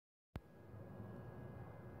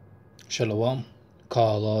Shalom.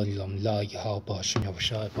 Kala Lam La Yahawah hasham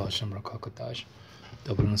Rawchaa Qadash.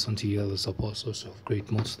 Double unto you, elders, apostles of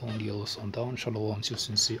great Muslim, the elders on down. Shalom to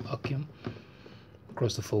sincere Akim.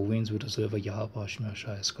 Across the four winds, with whatsoever Yahawah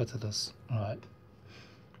has scattered us. Alright.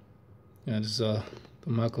 Yeah, this is the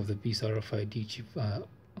mark of the beast RFID chip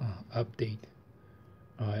update.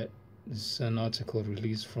 Alright. This is an article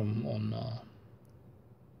released from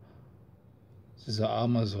this is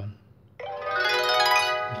Amazon.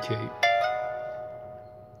 Okay.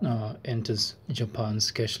 Enters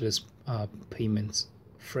Japan's cashless payments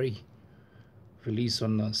free. Released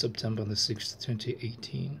on September the 6th,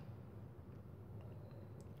 2018.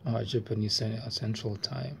 Japanese Central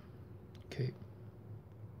Time. Okay.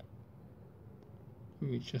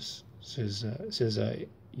 It just says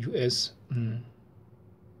U.S.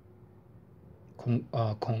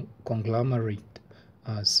 Conglomerate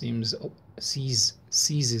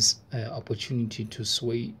seizes opportunity to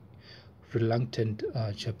sway reluctant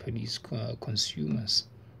Japanese consumers.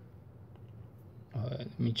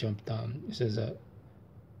 Let me jump down. It says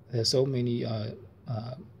there are so many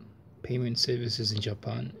payment services in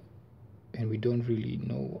Japan, and we don't really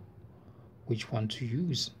know which one to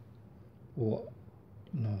use. Or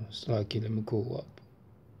no, it's like, let me go up.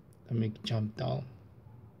 Let me jump down.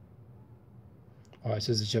 Alright, it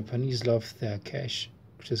says the Japanese love their cash,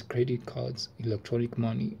 which is credit cards, electronic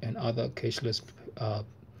money, and other cashless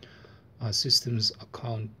systems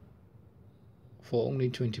account for only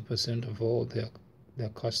 20% of all their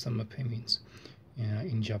customer payments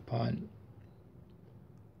in Japan.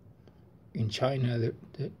 In China,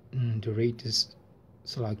 the rate is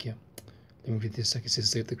Slovakia. Let me read this. It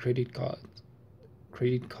says that the credit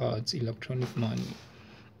cards, electronic money,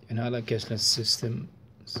 and other cashless systems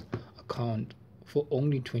account for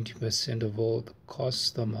only 20% of all the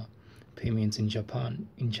customer payments in Japan.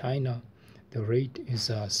 In China, the rate is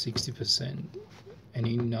 60%, and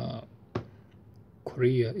in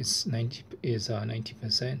Korea it's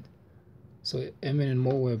 90%. So Yemen and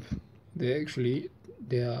Moab, they're actually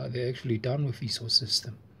done with Esau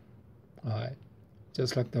system. Alright,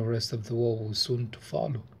 just like the rest of the world will soon to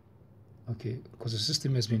follow. Okay, because the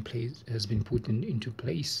system has been put into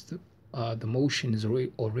place. The motion is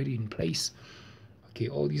already in place. Okay,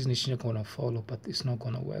 all these nations are gonna follow, but it's not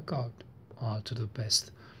gonna work out to the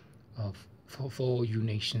best for all you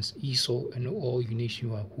nations. Esau and all you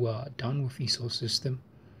nations who are done with Esau system.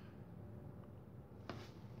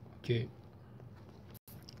 Okay,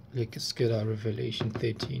 let's get our Revelation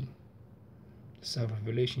 13. Let's have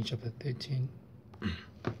Revelation chapter 13.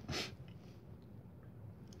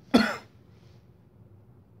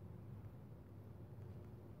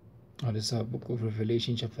 This is our book of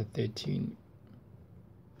Revelation chapter 13.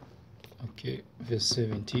 Okay, verse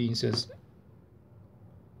 17 says,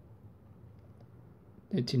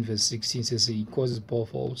 13 verse 16 says, he causes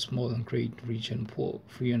both all small and great, rich and poor,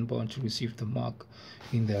 free and bond to receive the mark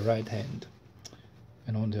in their right hand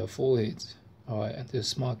and on their foreheads. Alright, and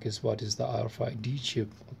this mark is what is the RFID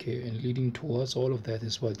chip. Okay, and leading towards all of that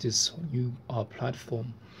is what this new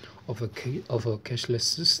platform of a cashless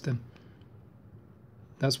system.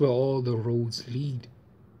 That's where all the roads lead,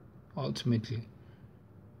 ultimately.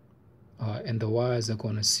 And the wires are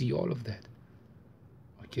going to see all of that.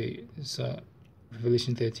 Okay, it's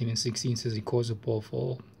Revelation 13 and 16 says he calls above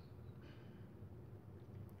all,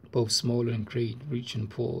 both small and great, rich and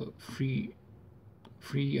poor, free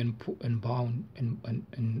and bound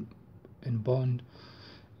and bond,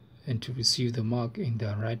 and to receive the mark in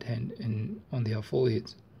their right hand and on their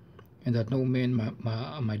foreheads, and that no man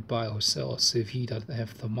might buy or sell save he that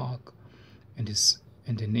hath the mark and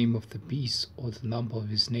the name of the beast, or the number of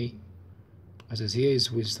his name. It says, here is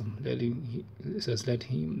wisdom. Let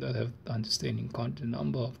him that have understanding count the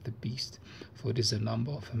number of the beast, for it is the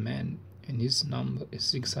number of a man, and his number is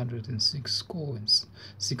 606 score and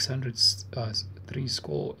 603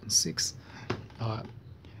 score and 6.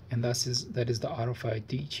 And that is the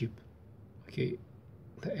RFID chip. Okay,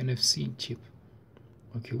 the NFC chip.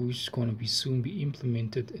 Okay, which is going to be soon be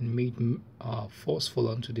implemented and made forceful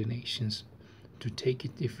unto the nations to take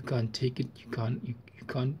it. If you can't take it, you can't.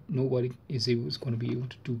 Nobody is going to be able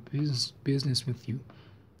to do business with you.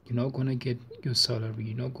 You're not going to get your salary.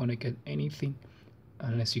 You're not going to get anything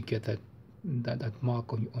unless you get that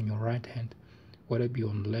mark on your right hand, whether it be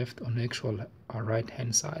on the left, on the actual right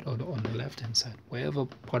hand side, or on the left hand side, wherever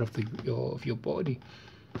part of your body.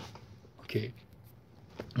 Okay,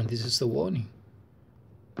 and this is the warning.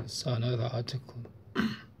 It's another article.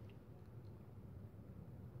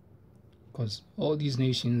 Because all these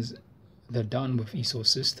nations, they're done with Esau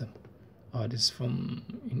system. This is from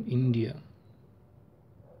in India.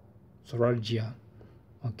 So Rawchaa.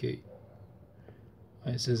 Okay,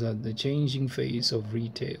 It says that the changing face of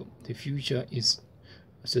retail. The future is,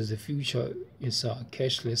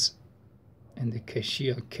 cashless, and the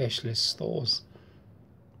cashier cashless stores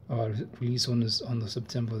are released on the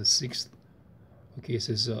September the 6th. Okay, it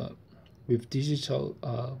says with digital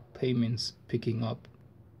payments picking up.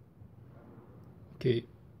 Okay,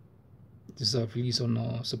 this is released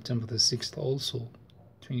on September the 6th also,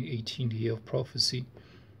 2018, the year of prophecy.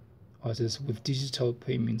 It says with digital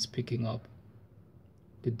payments picking up.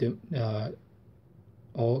 It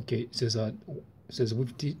says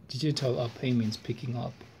with digital payments picking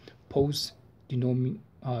up, post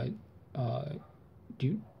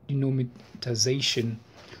denominatization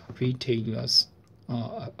retailers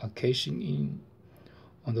are cashing in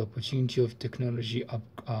on the opportunity of technology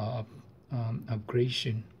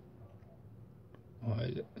upgradation.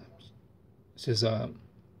 It says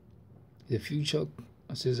the future.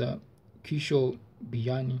 It says Kishore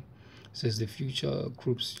Biyani says the Future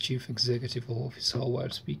Group's chief executive officer, while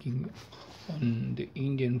speaking on the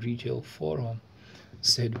Indian Retail Forum,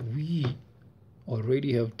 said we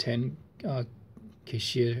already have 10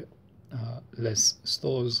 cashier-less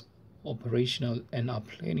stores operational and are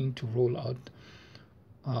planning to roll out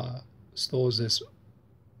stores as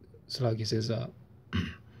like he says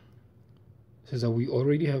says that we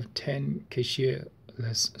already have 10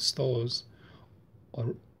 cashier-less stores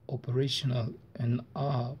or operational and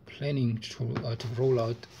are planning to roll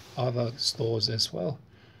out other stores as well,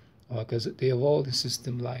 because they have all the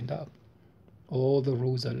system lined up. All the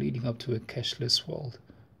roads are leading up to a cashless world,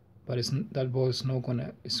 but it's not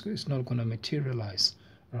gonna materialize,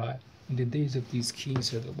 right? In the days of these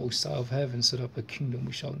kings, the Most High of Heaven set up a kingdom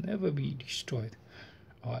which shall never be destroyed,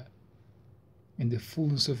 right? In the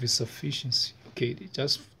fullness of His sufficiency. Okay,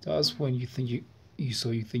 just when you think you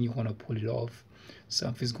want to pull it off,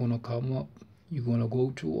 something's gonna come up. You're gonna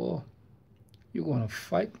go to war. You're gonna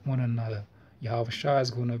fight one another. Yahawashi is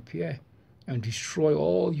gonna appear and destroy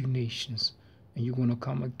all you nations, and you're gonna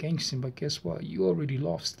come against him. But guess what? You already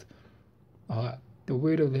lost. The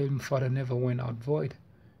word of the Heavenly Father never went out void.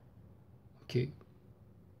 Okay.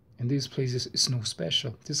 In these places, it's no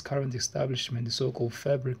special. This current establishment, the so-called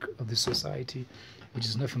fabric of the society, which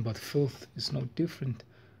is nothing but filth, is no different.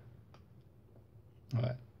 All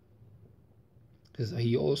right.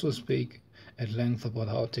 He also spake at length about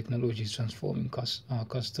how technology is transforming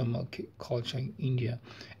customer culture in India,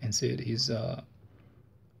 and said his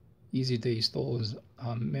Easy Day stores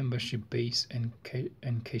are membership-based and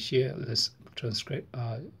cashierless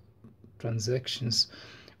transactions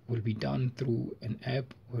will be done through an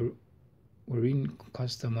app wherein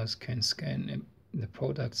customers can scan the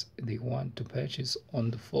products they want to purchase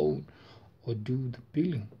on the phone or do the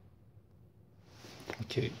billing.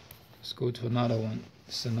 Okay. Let's go to another one.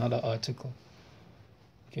 It's another article.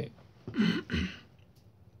 Okay.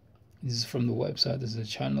 This is from the website. This is a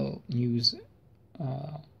channel news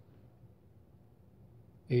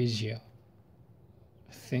Asia,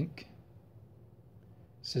 I think.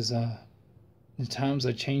 It says the times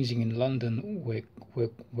are changing in London where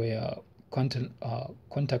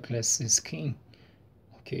contactless is king.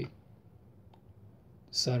 Okay.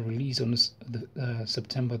 So released on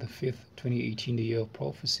September the 5th, 2018, the year of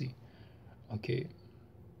prophecy. Okay,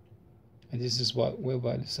 and this is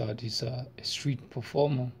whereby this is a street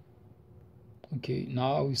performer. Okay,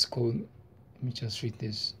 now he's going. Let me just read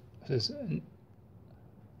this. It says,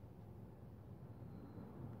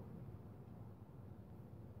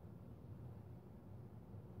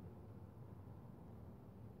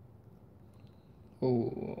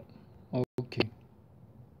 oh, okay.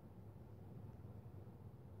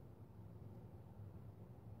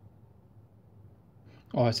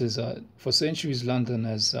 It says, for centuries, London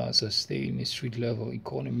has sustained a street-level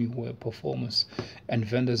economy where performers and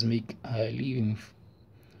vendors make a living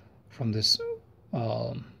from the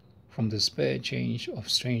spare change of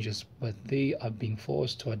strangers, but they are being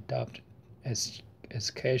forced to adapt as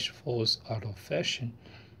cash falls out of fashion.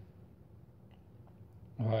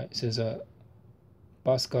 All right, it says,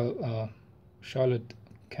 Pascal Charlotte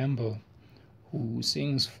Campbell, who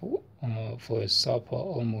sings for a supper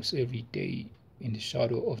almost every day in the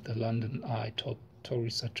shadow of the London Eye top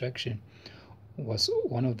tourist attraction, was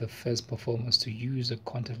one of the first performers to use a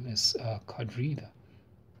contactless card reader.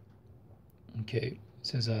 Okay, it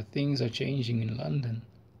says things are changing in London.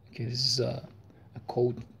 Okay, this is a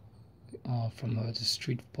quote from the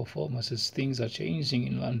street performer. Says things are changing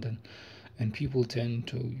in London, and people tend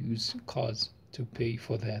to use cards to pay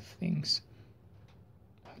for their things.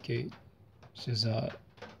 Okay, it says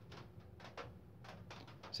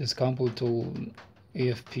Campbell told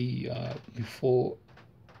AFP before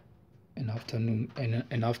an afternoon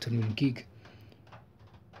gig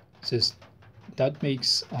says that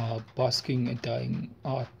makes basking a dying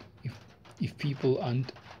art if people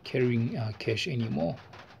aren't carrying cash anymore.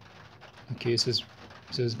 Okay, it says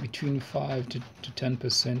between 5 to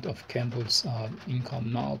 10% of Campbell's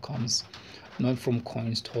income now comes not from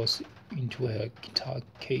coins tossed into her guitar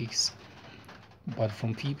case, but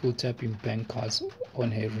from people tapping bank cards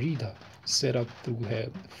on her reader set up through her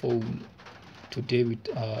phone to debit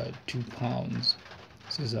 £2.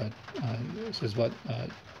 Says what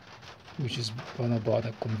which is about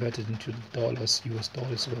converted into dollars, US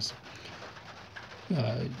dollars, was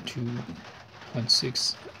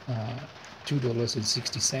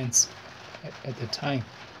 $2.60 at the time.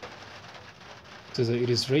 So it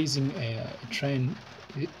is raising a trend.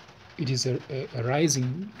 It is a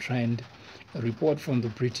rising trend. A report from the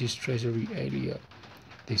British Treasury earlier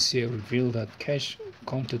this year revealed that cash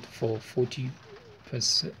accounted for 40%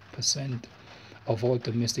 of all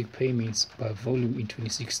domestic payments by volume in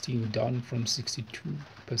 2016, down from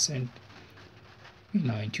 62%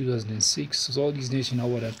 in 2006. So all these nations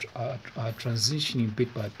are transitioning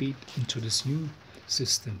bit by bit into this new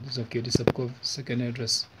system. So, okay, this is second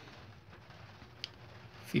address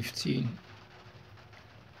 15.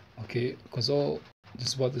 Okay, because all this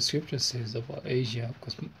is what the scripture says about Asia,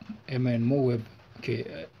 because Ammon and Moab,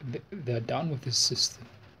 okay, they're done with this system.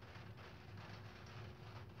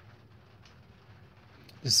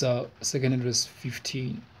 This second address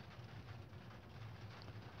 15,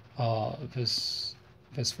 verse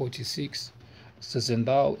 46 says, "And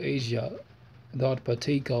thou, Asia, thou art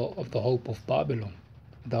partaker of the hope of Babylon,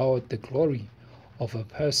 thou art the glory of a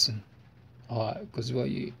person." Because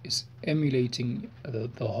it's emulating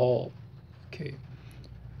the whole, okay,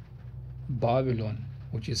 Babylon,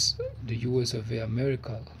 which is the US of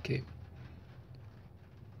America, okay.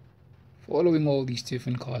 Following all these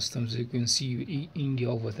different customs, you can see India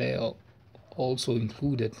over there also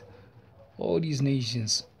included. All these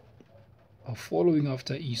nations are following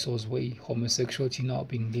after Esau's way. Homosexuality now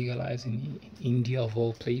being legalized in India of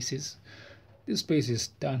all places. This place is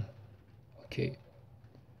done. Okay.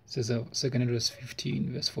 It says second address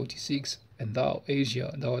 15, verse 46, "And thou,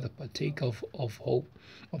 Asia, thou art the partaker of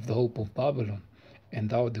the hope of Babylon, and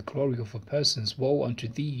thou art the glory of her persons. Woe unto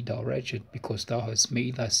thee, thou wretched, because thou hast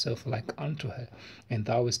made thyself like unto her, and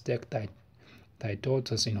thou hast decked thy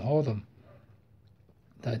daughters in whoredom,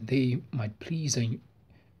 that they might please and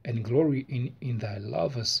glory in thy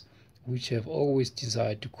lovers, which have always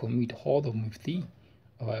desired to commit whoredom with thee."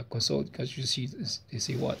 Because you see, they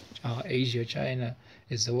say what Asia, China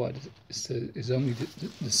is the what is only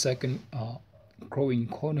the second growing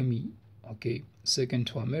economy. Okay, second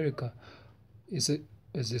to America. Is it,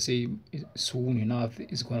 as they say, soon enough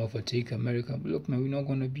it's going to overtake America. But look, man, we're not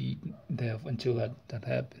going to be there until that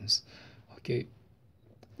happens. Okay,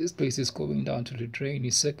 this place is going down to the drain.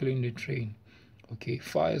 It's circling the drain. Okay,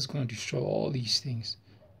 fire is going to destroy all these things.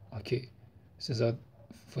 Okay, it says that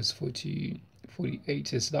verse 48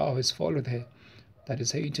 says, "Thou hast followed her that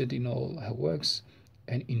is hated in all her works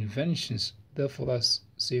and inventions. Therefore thus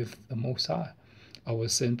saith the Most High, I will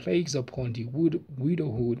send plagues upon thee,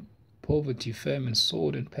 widowhood, poverty, famine,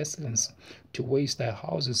 sword, and pestilence, to waste thy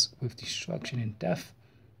houses with destruction and death."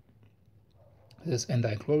 It says, "And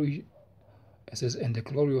thy glory," it says, "and the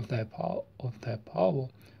glory of thy power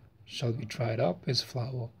shall be dried up as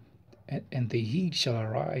flour, and the heat shall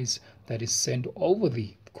arise that is sent over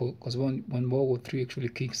thee." Because when World War III actually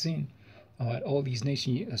kicks in, all these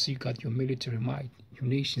nations, so you got your military might, your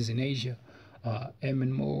nations in Asia,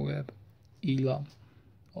 Ammon, Moab, Elam,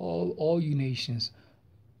 all you nations,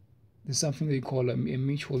 there's something they call a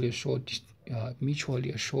mutually assured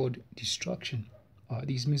destruction.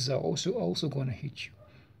 These missiles are also going to hit you.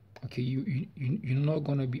 Okay, you're not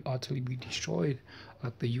going to be utterly destroyed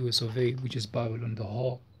like the US of A, which is Babylon the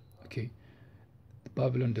whole. Okay,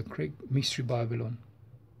 Babylon the great mystery Babylon.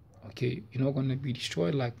 Okay, you're not going to be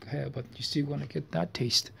destroyed like her, but you're still going to get that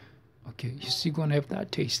taste. Okay, you're still going to have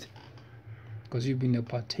that taste because you've been a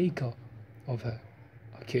partaker of her.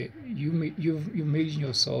 Okay, you've made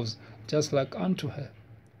yourselves just like unto her,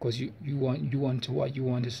 because you want to what you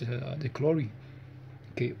want is the glory.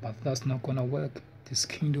 Okay, but that's not going to work. This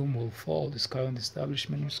kingdom will fall. This current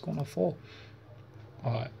establishment is going to fall.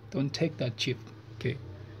 Don't take that chip. Okay,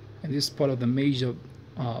 and this is part of the major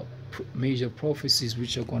prophecies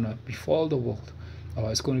which are going to befall the world.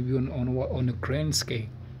 It's going to be on a grand scale.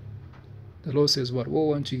 The Lord says, "What?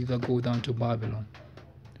 Woe unto you that go down to Babylon."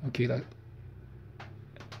 Okay, that.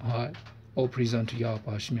 All praise unto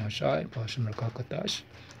Yahawah, Rawchaa Qadash.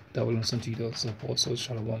 Double unto you those apostles.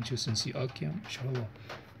 Shalom to you, sincere Akim. Shalom.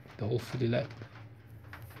 The whole fully left.